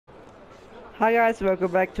Hi guys,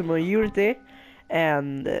 welcome back to my Unity,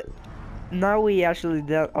 and now we actually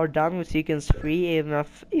are done with sequence 3,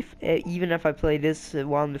 even if I play this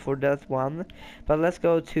one before that one. But let's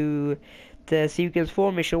go to the sequence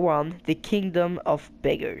 4 mission 1, the Kingdom of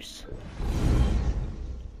Beggars.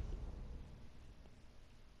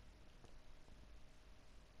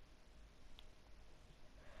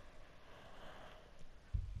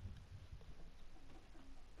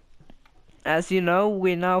 As you know,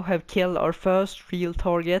 we now have killed our first real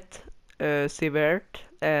target, Sivert,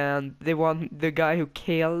 and the guy who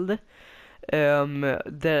killed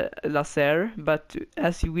the Lacer. But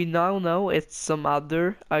as we now know, it's some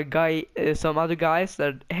other guys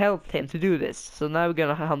that helped him to do this. So now we're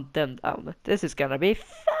gonna hunt them down. This is gonna be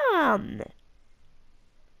fun.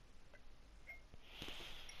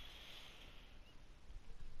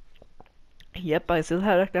 Yep, I still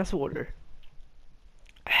have a glass water.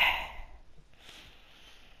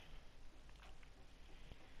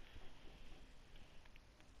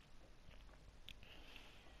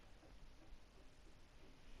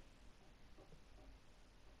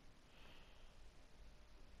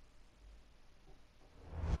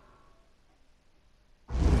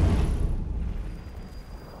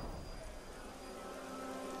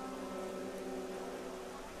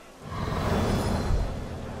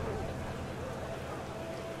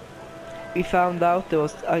 We found out there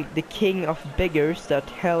was the king of beggars that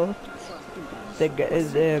helped the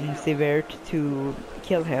Sivert to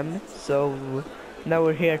kill him, so now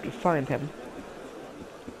we're here to find him.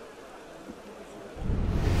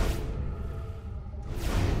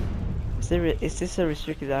 Is this a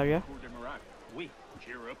restricted area? Wait,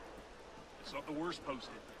 cheer up. It's not the worst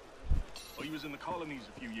posted. Well, he was in the colonies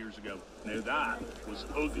a few years ago. Now that was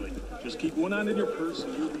ugly. Just keep one hand in your purse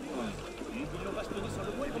and you'll be fine.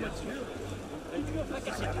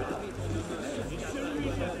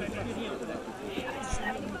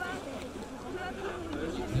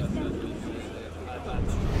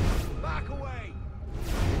 Back away!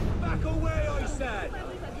 Back away, I said!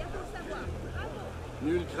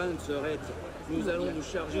 Nulle crainte, Sorette. Nous allons nous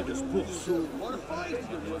charger de ce pourceau.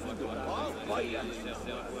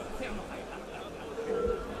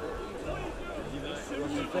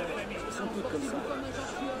 C'est un peu comme ça.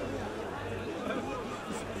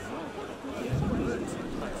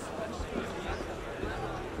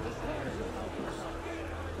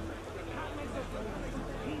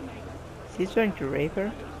 Is he trying to rape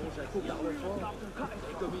her?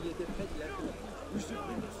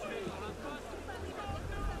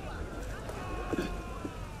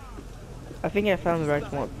 I think I found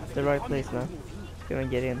the right place now. Gonna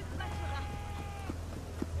get in.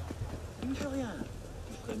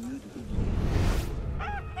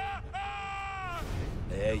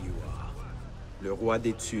 There you are. Le Roi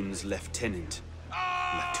des Thunes' lieutenant,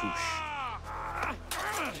 Latouche.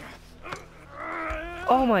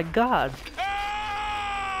 Oh my god!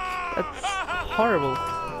 That's horrible.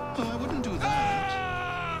 I wouldn't do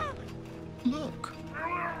that. Look.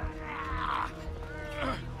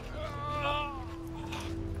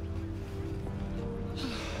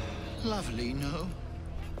 Lovely, no?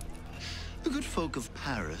 The good folk of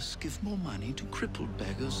Paris give more money to crippled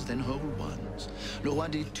beggars than whole ones. Le Roi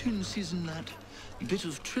des Thunes sees in that bit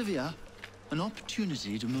of trivia an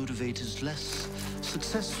opportunity to motivate his less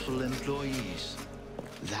successful employees.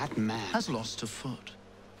 That man Has lost a foot.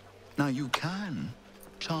 Now you can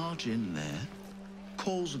charge in there,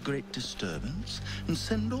 cause a great disturbance, and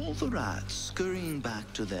send all the rats scurrying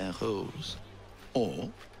back to their holes. Or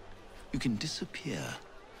you can disappear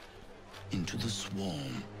into the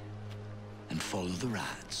swarm and follow the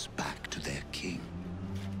rats back to their king.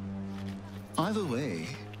 Either way,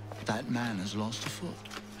 that man has lost a foot.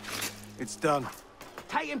 It's done.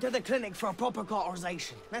 Take him to the clinic for a proper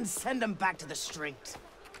cauterization, then send him back to the street.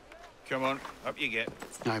 Come on, up you get.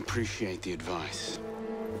 I appreciate the advice.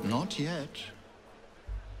 Not yet.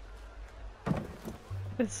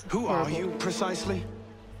 It's Who horrible. are you, precisely?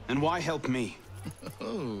 And why help me?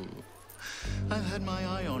 Oh, I've had my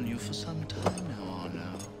eye on you for some time now,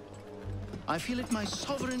 Arno. I feel it my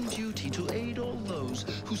sovereign duty to aid all those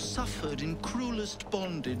who suffered in cruelest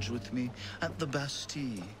bondage with me at the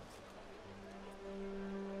Bastille.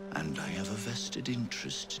 And I have a vested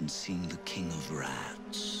interest in seeing the King of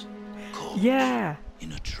Rats caught Yeah!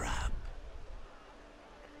 in a trap.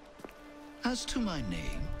 As to my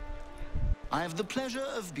name, I have the pleasure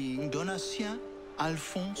of being Donatien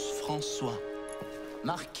Alphonse François,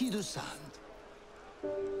 Marquis de Sade.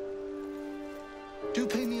 Do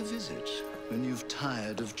pay me a visit when you've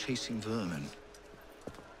tired of chasing vermin.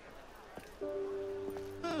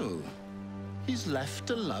 Oh, he's left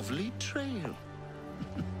a lovely trail.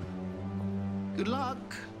 Good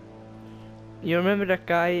luck. You remember that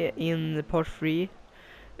guy in part 3?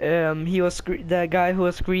 He was the guy who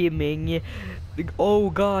was screaming, "Oh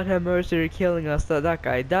God, have mercy, they're killing us!" That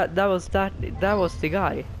guy. That was the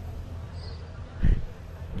guy.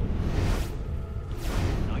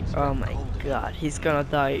 Oh my God, he's gonna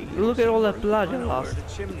die. Look at all that blood he lost. The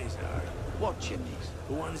chimneys are. What chimneys?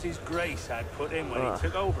 The ones his Grace had put in when he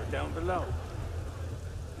took over down below.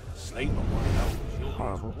 Sleep on one of those. You'll be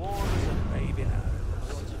as warm as a baby now.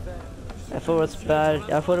 I thought it was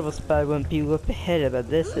bad. I thought it was bad when people got beheaded, but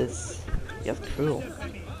this is just cruel.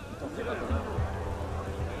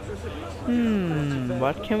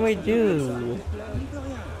 What can we do?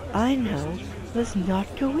 I know. Let's not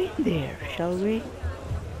go in there, shall we?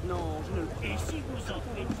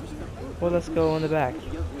 Well, let's go on the back.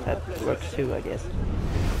 That works too, I guess.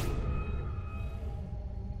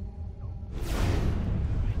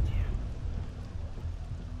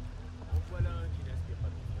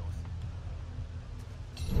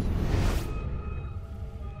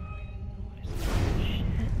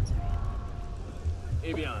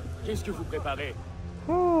 Eh bien, qu'est-ce que vous préparez?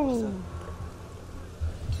 Oh.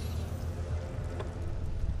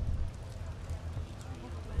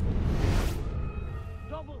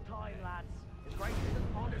 Double time, lads. His Grace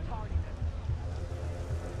isn't on the target.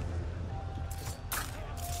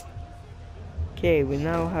 Okay, we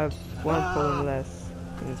now have one point less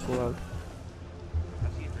in this world.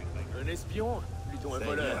 Un espion? Plutôt un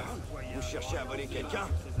voleur. Vous cherchez à voler quelqu'un?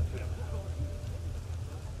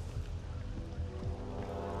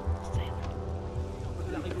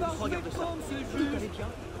 Regarde ça.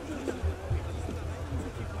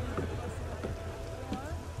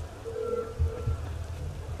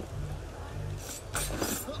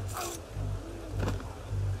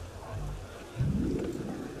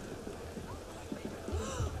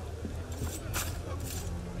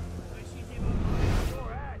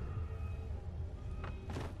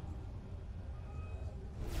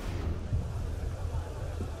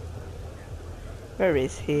 Where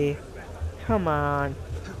is he? Come on.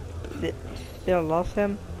 Did I lose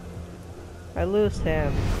him? I lose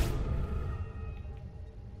him.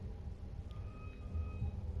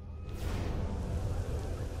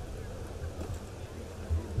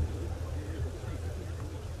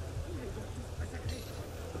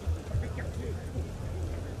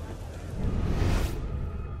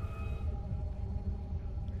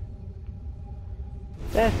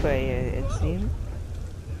 That way, it seems.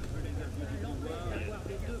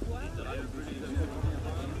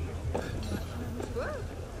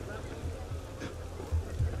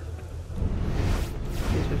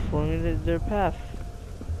 Following their path.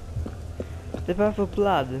 The path of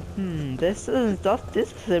blood. This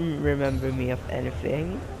doesn't remember me of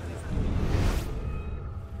anything.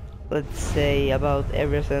 Let's say about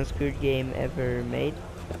every Squid Game ever made.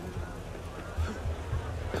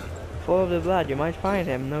 Follow the blood, you might find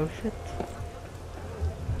him. No shit.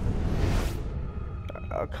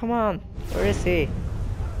 Oh, come on, where is he?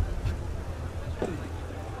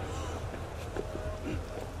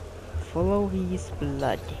 Follow his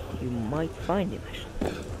blood. You might find him.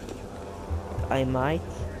 I might.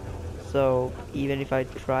 So even if I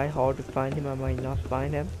try hard to find him, I might not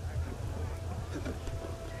find him.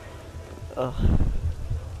 Ugh.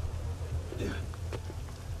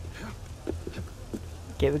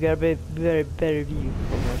 Okay, we got a better view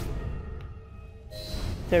from him.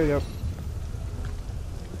 There we go.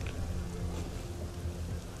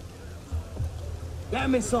 Get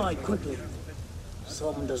him inside, quickly.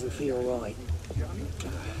 Something doesn't feel right.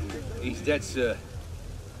 He's dead, sir.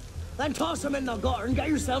 Then toss him in the gutter and get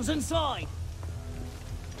yourselves inside.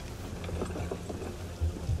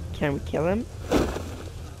 Can we kill him?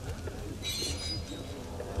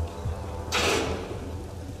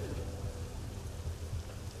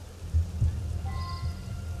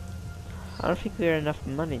 I don't think we have enough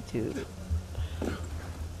money to...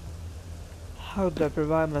 How do I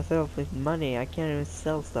provide myself with money? I can't even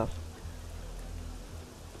sell stuff.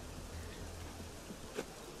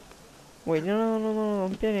 Wait, no,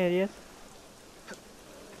 I'm being an idiot.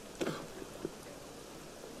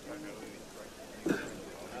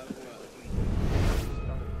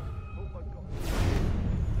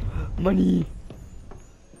 Money!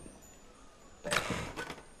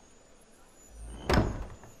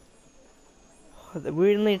 We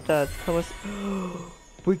really need that. Thomas.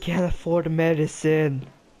 We can't afford medicine.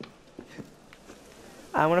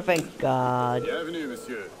 I wanna thank God. Bienvenue,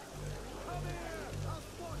 monsieur.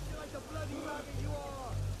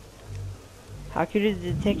 How could it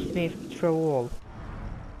detect me through a wall?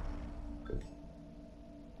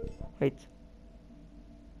 Wait.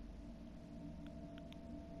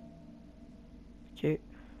 Okay.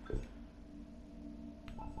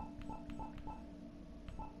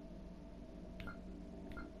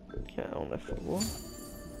 Okay, I only have 4.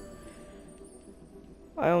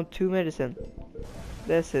 I own 2 medicine.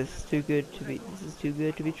 This is too good to be. This is too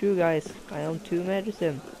good to be true, guys. I own 2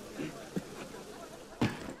 medicine.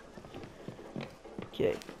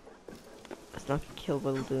 Okay. Let's not get killed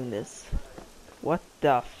while doing this. What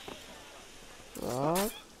the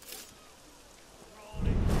fuck?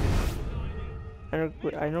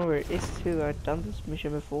 I know where it is too. I've done this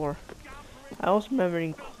mission before. I also remember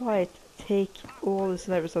in Quiet take all the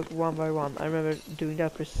snipers out one by one. I remember doing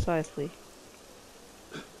that precisely.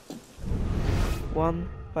 One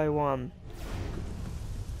by one.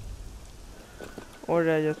 Or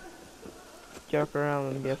did I just jerk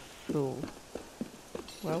around and be a fool?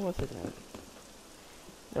 Where was it at?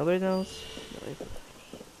 Nobody knows. Nobody.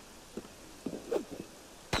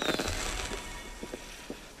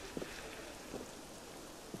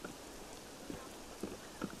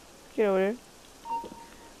 Get over there.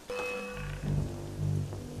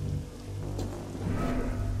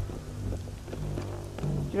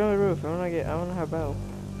 Get on the roof. I wanna have a battle.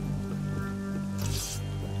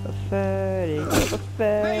 Pathetic.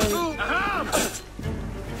 Pathetic.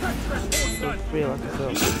 Free like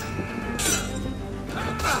myself.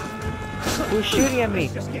 Who's shooting at me?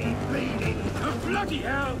 Bloody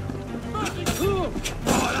hell! Oh,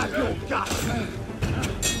 that's your gut!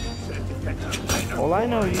 All I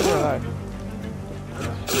know, you are.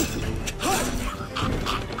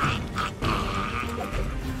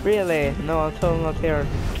 Really? No, I'm totally not here.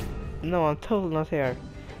 No, I'm totally not here.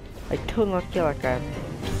 I totally not kill that guy. I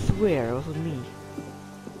swear it wasn't me.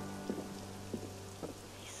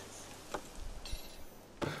 Jesus.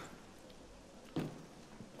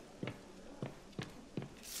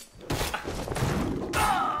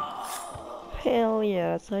 Hell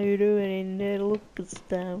yeah, that's how you do it in the Lucas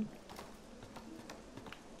town.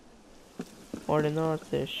 Or the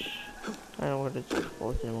Northish. I don't know what it's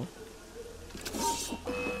called anymore.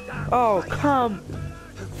 Oh, come!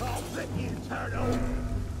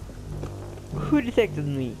 Who detected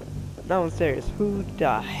me? No, I'm serious. Who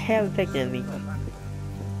the hell detected me?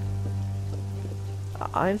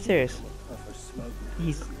 I'm serious.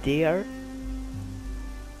 He's there.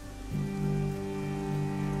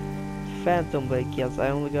 Phantom blade kills.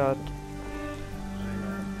 I only got.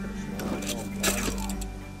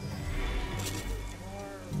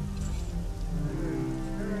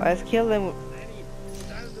 I just killed them.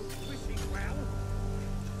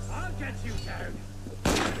 I'll get you down.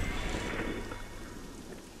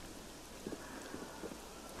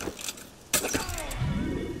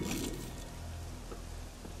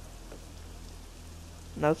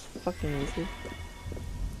 That's fucking easy.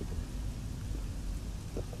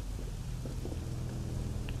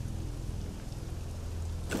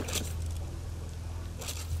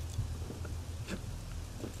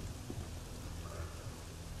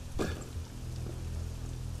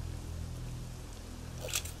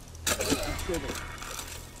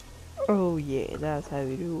 Oh yeah, that's how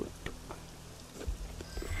we do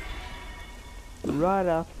it. Right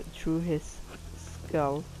up through his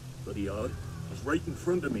skull. Bloody odd. He's right in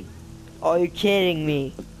front of me. Are you kidding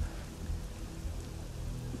me?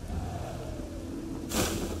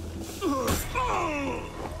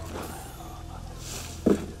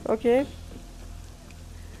 Okay.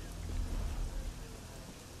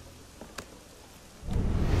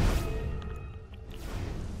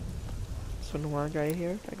 So one guy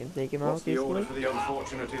here, I can take him out easily. For the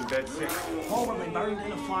unfortunate in bed sick? Probably buried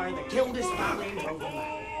in a fire that killed his family and drove him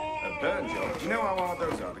mad. A burn job? Do you know how hard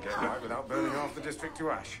those are to get right without burning half the district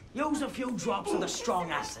to ash? Use a few drops of the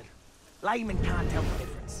strong acid. Layman can't tell the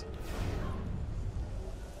difference.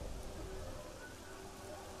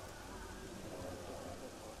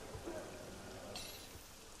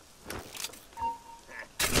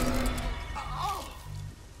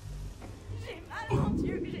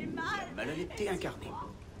 Malhonnêteté incarnée.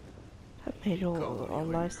 That made all our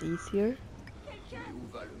lives easier.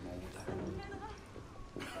 Où va le monde?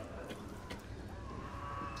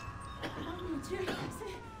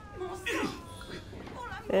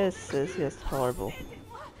 This is just horrible.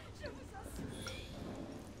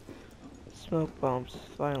 Smoke bombs,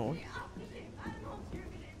 finally.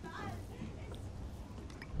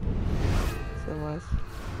 So nice.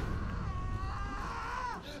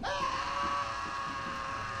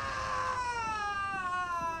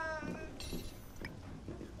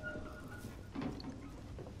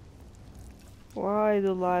 Why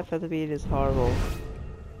do life have to be this horrible?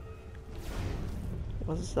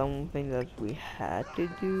 Was it something that we had to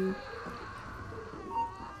do?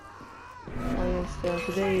 I understand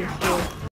today is